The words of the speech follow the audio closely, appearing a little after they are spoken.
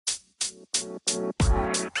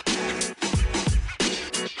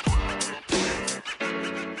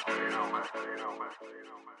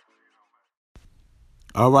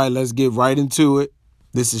All right, let's get right into it.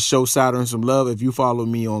 This is Show Saturn Some Love. If you follow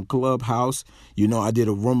me on Clubhouse, you know I did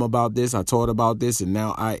a room about this. I taught about this, and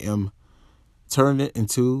now I am turning it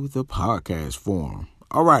into the podcast form.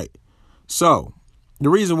 All right. So the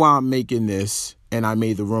reason why I'm making this and I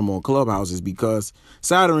made the room on Clubhouse is because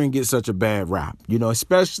Saturn gets such a bad rap,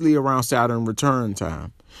 especially around Saturn return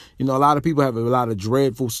time. A lot of people have a lot of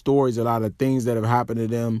dreadful stories, a lot of things that have happened to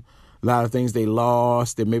them, a lot of things they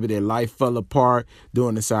lost, that maybe their life fell apart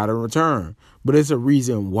during the Saturn return. But it's a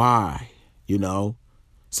reason why,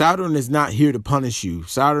 Saturn is not here to punish you.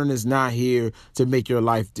 Saturn is not here to make your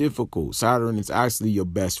life difficult. Saturn is actually your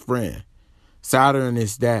best friend. Saturn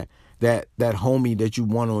is that homie that you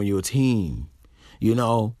want on your team,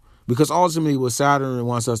 because ultimately what Saturn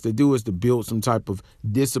wants us to do is to build some type of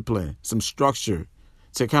discipline, some structure,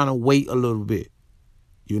 to kind of wait a little bit,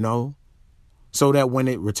 so that when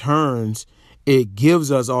it returns, it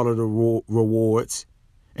gives us all of the rewards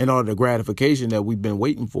and all of the gratification that we've been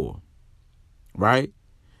waiting for, right?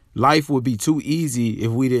 Life would be too easy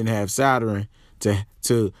if we didn't have Saturn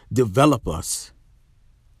to develop us,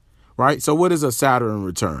 right? So what is a Saturn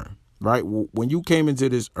return, right? When you came into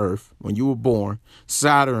this earth, when you were born,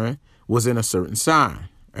 Saturn was in a certain sign,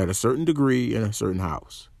 at a certain degree, in a certain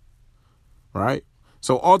house, right?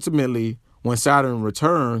 So ultimately, when Saturn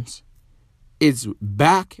returns, it's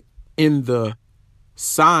back in the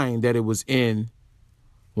sign that it was in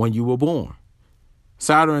when you were born.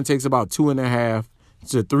 Saturn takes about 2.5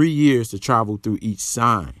 to 3 years to travel through each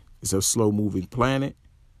sign. It's a slow-moving planet.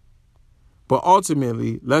 But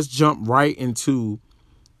ultimately, let's jump right into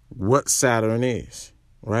what Saturn is,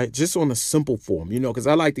 right? Just on a simple form, because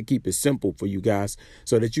I like to keep it simple for you guys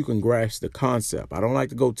so that you can grasp the concept. I don't like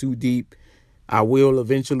to go too deep. I will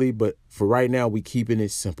eventually, but for right now, we're keeping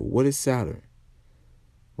it simple. What is Saturn?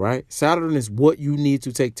 Right? Saturn is what you need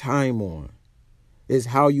to take time on. It's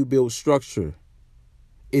how you build structure.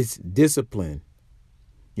 It's discipline.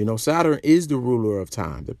 Saturn is the ruler of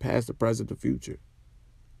time, the past, the present, the future.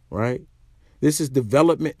 Right? This is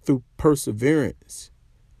development through perseverance,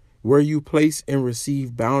 where you place and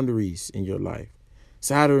receive boundaries in your life.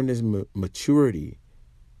 Saturn is maturity.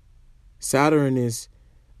 Saturn is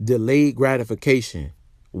delayed gratification,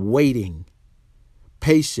 waiting,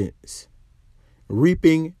 patience,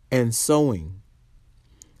 reaping and sowing,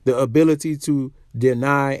 the ability to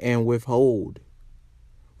deny and withhold,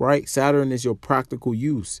 right? Saturn is your practical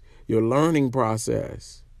use, your learning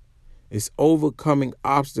process. It's overcoming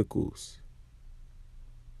obstacles.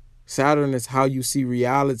 Saturn is how you see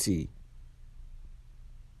reality,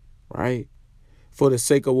 right? For the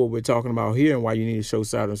sake of what we're talking about here and why you need to show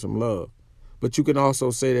Saturn some love. But you can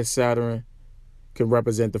also say that Saturn can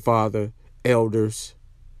represent the father, elders,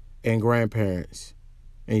 and grandparents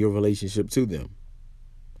and your relationship to them.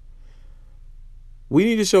 We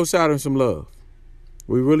need to show Saturn some love.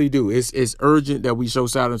 We really do. It's urgent that we show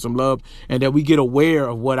Saturn some love and that we get aware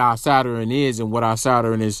of what our Saturn is and what our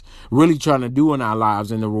Saturn is really trying to do in our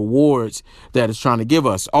lives and the rewards that it's trying to give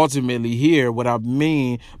us. Ultimately here, what I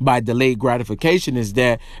mean by delayed gratification is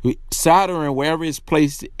that Saturn, wherever it's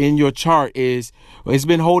placed in your chart, it's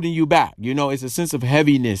been holding you back. It's a sense of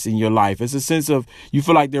heaviness in your life. It's a sense of you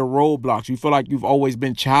feel like there are roadblocks. You feel like you've always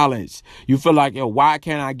been challenged. You feel like, why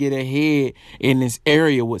can't I get ahead in this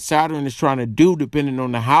area? What Saturn is trying to do, depending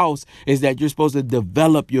on the house, is that you're supposed to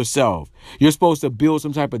develop yourself. You're supposed to build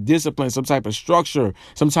some type of discipline, some type of structure,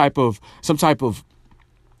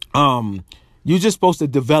 you're just supposed to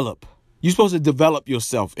develop. You're supposed to develop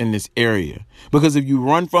yourself in this area, because if you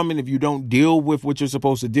run from it, if you don't deal with what you're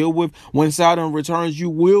supposed to deal with, when Saturn returns, you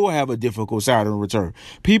will have a difficult Saturn return.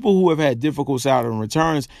 People who have had difficult Saturn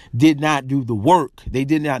returns did not do the work. They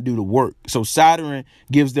did not do the work. So Saturn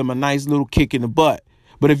gives them a nice little kick in the butt.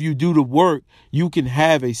 But if you do the work, you can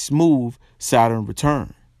have a smooth Saturn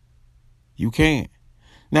return. You can.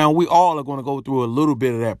 Now, we all are going to go through a little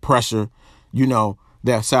bit of that pressure,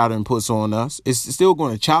 that Saturn puts on us. It's still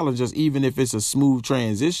going to challenge us, even if it's a smooth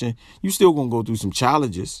transition. You're still going to go through some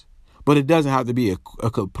challenges. But it doesn't have to be a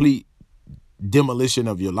complete demolition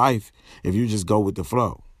of your life if you just go with the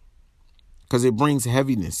flow. Because it brings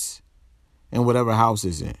heaviness in whatever house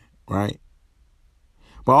it's in, right?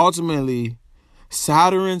 But ultimately,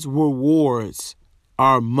 Saturn's rewards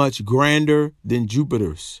are much grander than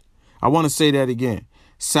Jupiter's. I want to say that again.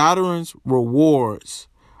 Saturn's rewards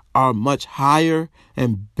are much higher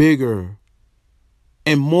and bigger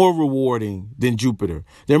and more rewarding than Jupiter.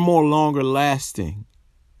 They're more longer lasting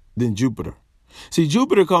than Jupiter. See,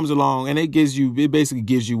 Jupiter comes along and it basically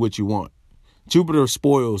gives you what you want. Jupiter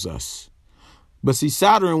spoils us. But see,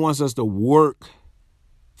 Saturn wants us to work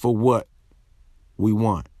for what we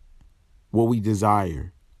want, what we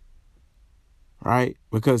desire, right?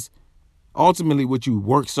 Because ultimately what you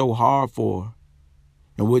work so hard for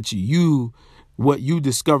and what you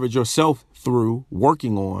discovered yourself through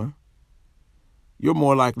working on, you're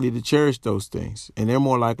more likely to cherish those things. And they're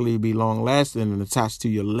more likely to be long lasting and attached to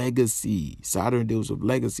your legacy. Saturn deals with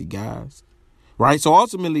legacy, guys. Right? So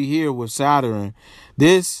ultimately here with Saturn,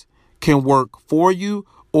 this can work for you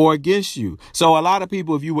or against you. So a lot of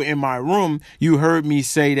people, if you were in my room, you heard me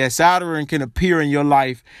say that Saturn can appear in your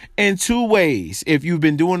life in two ways. If you've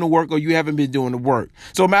been doing the work or you haven't been doing the work.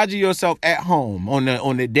 So imagine yourself at home on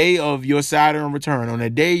the day of your Saturn return, on the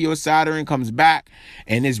day your Saturn comes back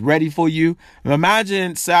and is ready for you.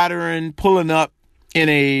 Imagine Saturn pulling up in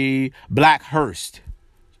a black hearse.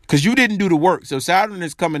 Because you didn't do the work. So Saturn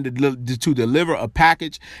is coming to deliver a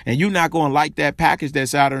package, and you're not going to like that package that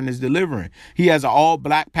Saturn is delivering. He has an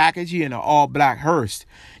all-black package. He in an all-black hearse.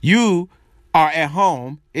 You are at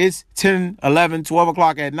home. It's 10, 11, 12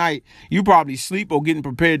 o'clock at night. You probably sleep or getting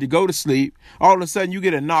prepared to go to sleep. All of a sudden, you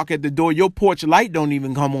get a knock at the door. Your porch light don't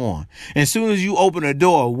even come on. And as soon as you open the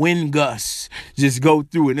door, wind gusts just go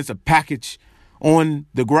through, and it's a package on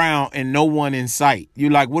the ground and no one in sight. You're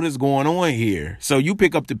like, what is going on here? So you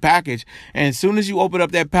pick up the package, and as soon as you open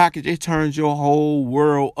up that package, it turns your whole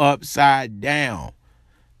world upside down.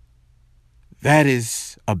 That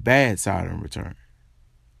is a bad Saturn return,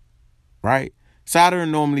 right? Saturn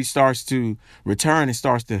normally starts to return and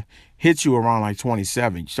starts to hit you around like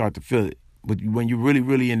 27. You start to feel it. But when you're really,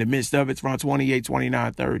 really in the midst of it, it's around 28,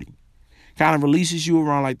 29, 30. Kind of releases you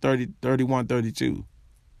around like 30, 31, 32.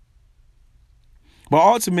 But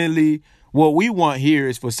ultimately, what we want here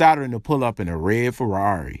is for Saturn to pull up in a red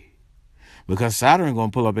Ferrari. Because Saturn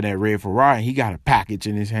going to pull up in that red Ferrari, and he got a package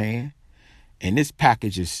in his hand. And this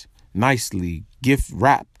package is nicely gift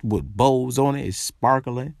wrapped with bows on it. It's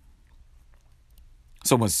sparkling.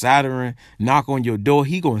 So when Saturn knock on your door,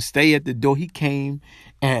 he going to stay at the door. He came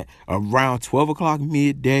at around 12 o'clock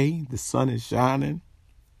midday. The sun is shining.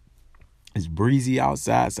 It's breezy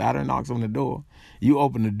outside. Saturn knocks on the door. You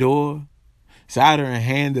open the door. Saturn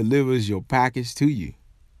hand delivers your package to you.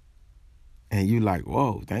 And you like,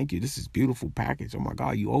 whoa, thank you. This is a beautiful package. Oh my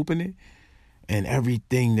God, you open it and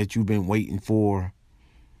everything that you've been waiting for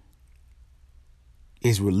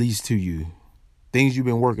is released to you. Things you've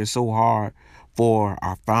been working so hard for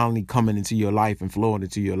are finally coming into your life and flowing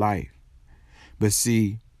into your life. But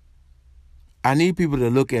see, I need people to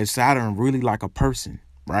look at Saturn really like a person,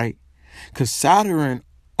 right? Because Saturn,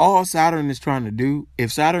 all Saturn is trying to do,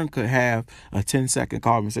 if Saturn could have a 10-second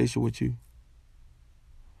conversation with you,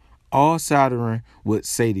 all Saturn would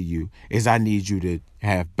say to you is, I need you to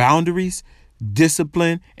have boundaries,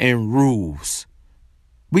 discipline, and rules.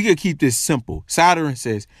 We could keep this simple. Saturn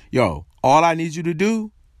says, yo, all I need you to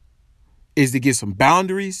do is to get some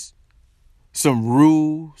boundaries, some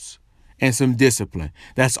rules, and some discipline.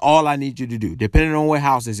 That's all I need you to do, depending on what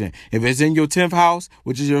house it's in. If it's in your 10th house,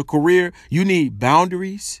 which is your career, you need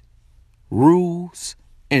boundaries, rules,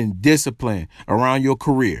 and discipline around your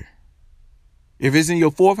career. If it's in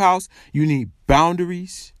your 4th house, you need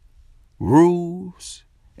boundaries, rules,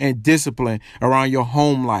 and discipline around your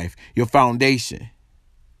home life, your foundation.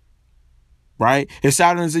 Right? If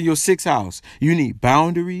Saturn's in your 6th house, you need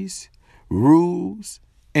boundaries, rules,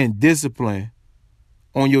 and discipline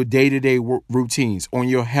on your day-to-day routines, on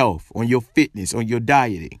your health, on your fitness, on your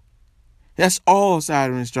dieting. That's all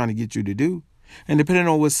Saturn is trying to get you to do. And depending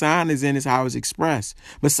on what sign is in, is how it's expressed.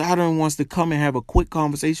 But Saturn wants to come and have a quick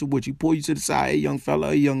conversation with you, pull you to the side, hey, young fella,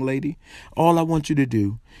 hey, young lady. All I want you to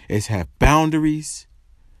do is have boundaries,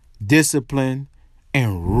 discipline,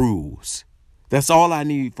 and rules. That's all I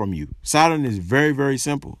need from you. Saturn is very, very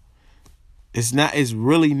simple. It's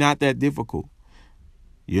really not that difficult.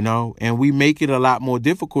 You know, and we make it a lot more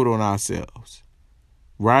difficult on ourselves,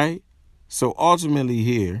 right? So ultimately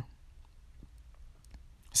here,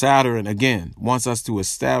 Saturn, again, wants us to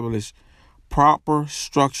establish proper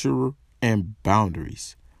structure and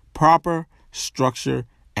boundaries. Proper structure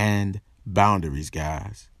and boundaries,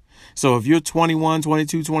 guys. So if you're 21,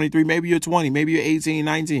 22, 23, maybe you're 20, maybe you're 18,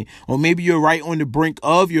 19, or maybe you're right on the brink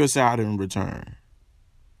of your Saturn return.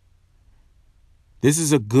 This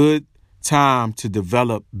is a good time to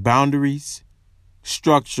develop boundaries,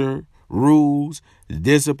 structure, rules,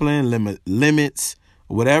 discipline, limits,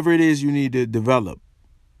 whatever it is you need to develop.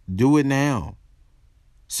 Do it now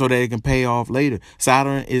so that it can pay off later.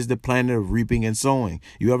 Saturn is the planet of reaping and sowing.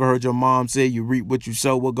 You ever heard your mom say you reap what you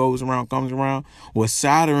sow, what goes around comes around? Well,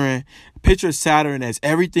 Saturn, picture Saturn as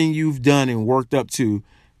everything you've done and worked up to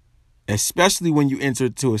especially when you enter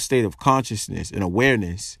to a state of consciousness and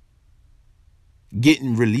awareness,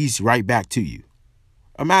 getting released right back to you.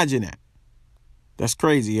 Imagine that. That's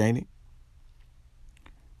crazy, ain't it?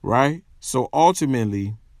 Right? So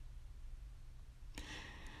ultimately,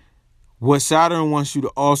 what Saturn wants you to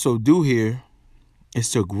also do here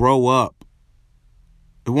is to grow up.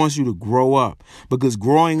 It wants you to grow up, because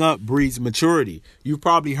growing up breeds maturity. You've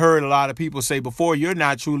probably heard a lot of people say before, you're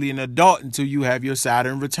not truly an adult until you have your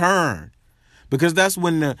Saturn return, because that's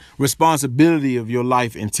when the responsibility of your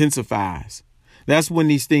life intensifies. That's when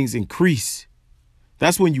these things increase.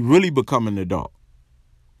 That's when you really become an adult,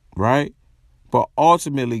 right? But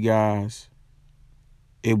ultimately, guys,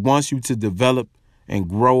 it wants you to develop and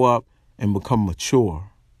grow up and become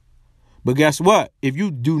mature. But guess what? If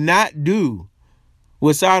you do not do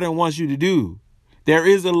what Saturn wants you to do, there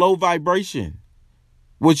is a low vibration,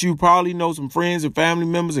 which you probably know some friends and family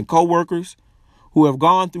members and coworkers who have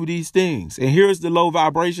gone through these things. And here's the low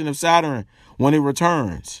vibration of Saturn when it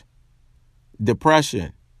returns: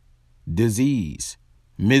 depression, disease,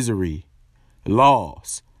 misery,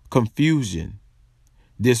 loss, confusion,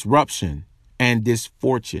 disruption, and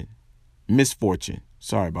misfortune.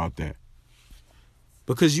 Sorry about that.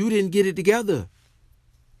 Because you didn't get it together.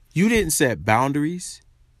 You didn't set boundaries,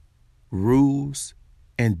 rules,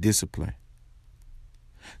 and discipline.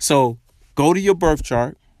 So go to your birth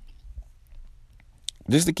chart.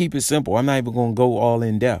 Just to keep it simple, I'm not even going to go all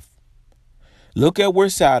in depth. Look at where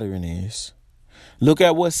Saturn is. Look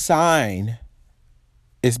at what sign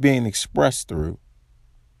it's being expressed through.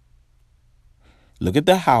 Look at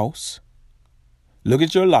the house. Look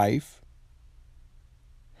at your life.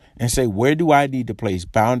 And say, where do I need to place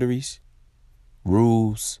boundaries,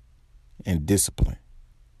 rules, and discipline?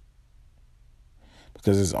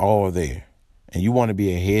 Because it's all there. And you want to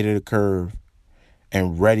be ahead of the curve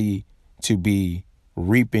and ready to be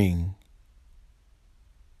reaping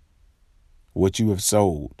what you have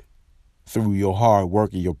sowed through your hard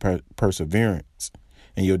work and your perseverance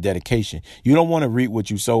and your dedication. You don't want to reap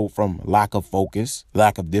what you sowed from lack of focus,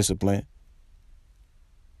 lack of discipline.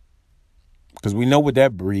 Because we know what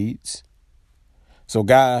that breeds. So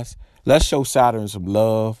guys, let's show Saturn some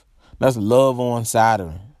love. Let's love on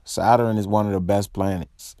Saturn. Saturn is one of the best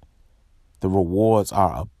planets. The rewards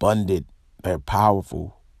are abundant. They're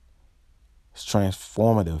powerful. It's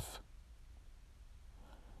transformative.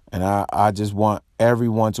 And I just want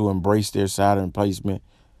everyone to embrace their Saturn placement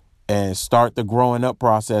and start the growing up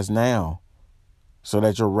process now so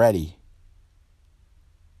that you're ready.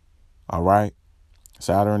 All right?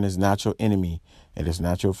 Saturn is not your enemy. It is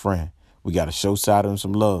not your friend. We got to show Saturn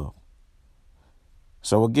some love.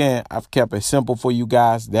 So again, I've kept it simple for you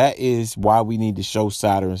guys. That is why we need to show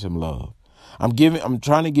Saturn some love. I'm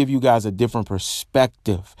trying to give you guys a different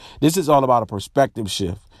perspective. This is all about a perspective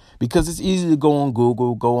shift, because it's easy to go on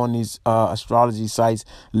Google, go on these astrology sites,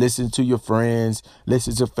 listen to your friends,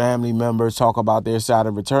 listen to family members talk about their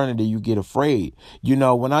Saturn return, and then you get afraid. You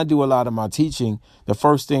know, when I do a lot of my teaching, the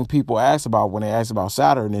first thing people ask about when they ask about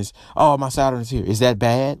Saturn is, oh, my Saturn is here. Is that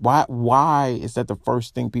bad? Why is that the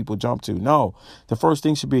first thing people jump to? No, the first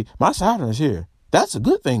thing should be, my Saturn is here. That's a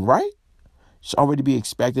good thing, right? Should already be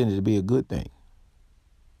expecting it to be a good thing.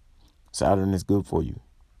 Saturn is good for you.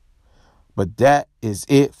 But that is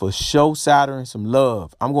it for Show Saturn Some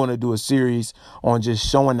Love. I'm going to do a series on just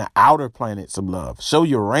showing the outer planets some love. Show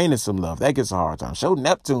Uranus some love. That gets a hard time. Show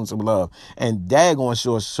Neptune some love. And daggone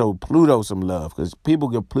show Pluto some love, because people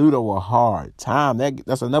give Pluto a hard time.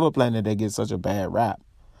 That's another planet that gets such a bad rap.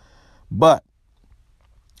 But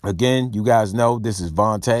again, you guys know this is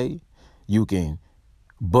Vontae. You can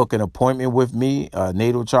book an appointment with me,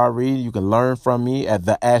 natal chart reading. You can learn from me at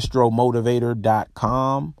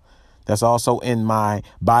theastromotivator.com. That's also in my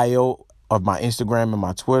bio of my Instagram and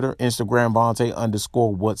my Twitter. Instagram,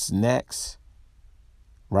 Vontae_what's next.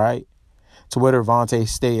 Right? Twitter, Vontae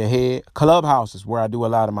Stay Ahead. Clubhouse is where I do a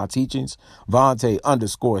lot of my teachings.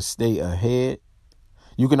 Vontae_stay ahead.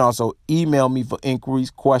 You can also email me for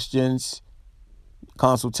inquiries, questions,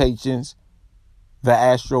 consultations.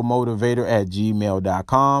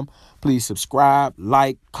 theastromotivator@gmail.com. Please subscribe,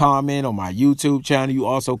 like, comment on my YouTube channel. You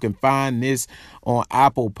also can find this on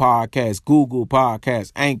Apple Podcasts, Google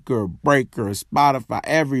Podcasts, Anchor, Breaker, Spotify,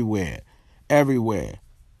 everywhere.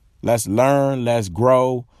 Let's learn, let's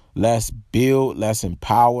grow, let's build, let's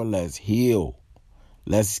empower, let's heal.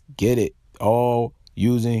 Let's get it all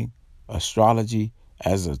using astrology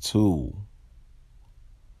as a tool.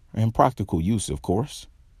 And practical use, of course.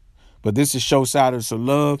 But this is Show Saturn Some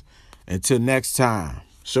Love. Until next time,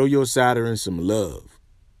 show your Saturn some love.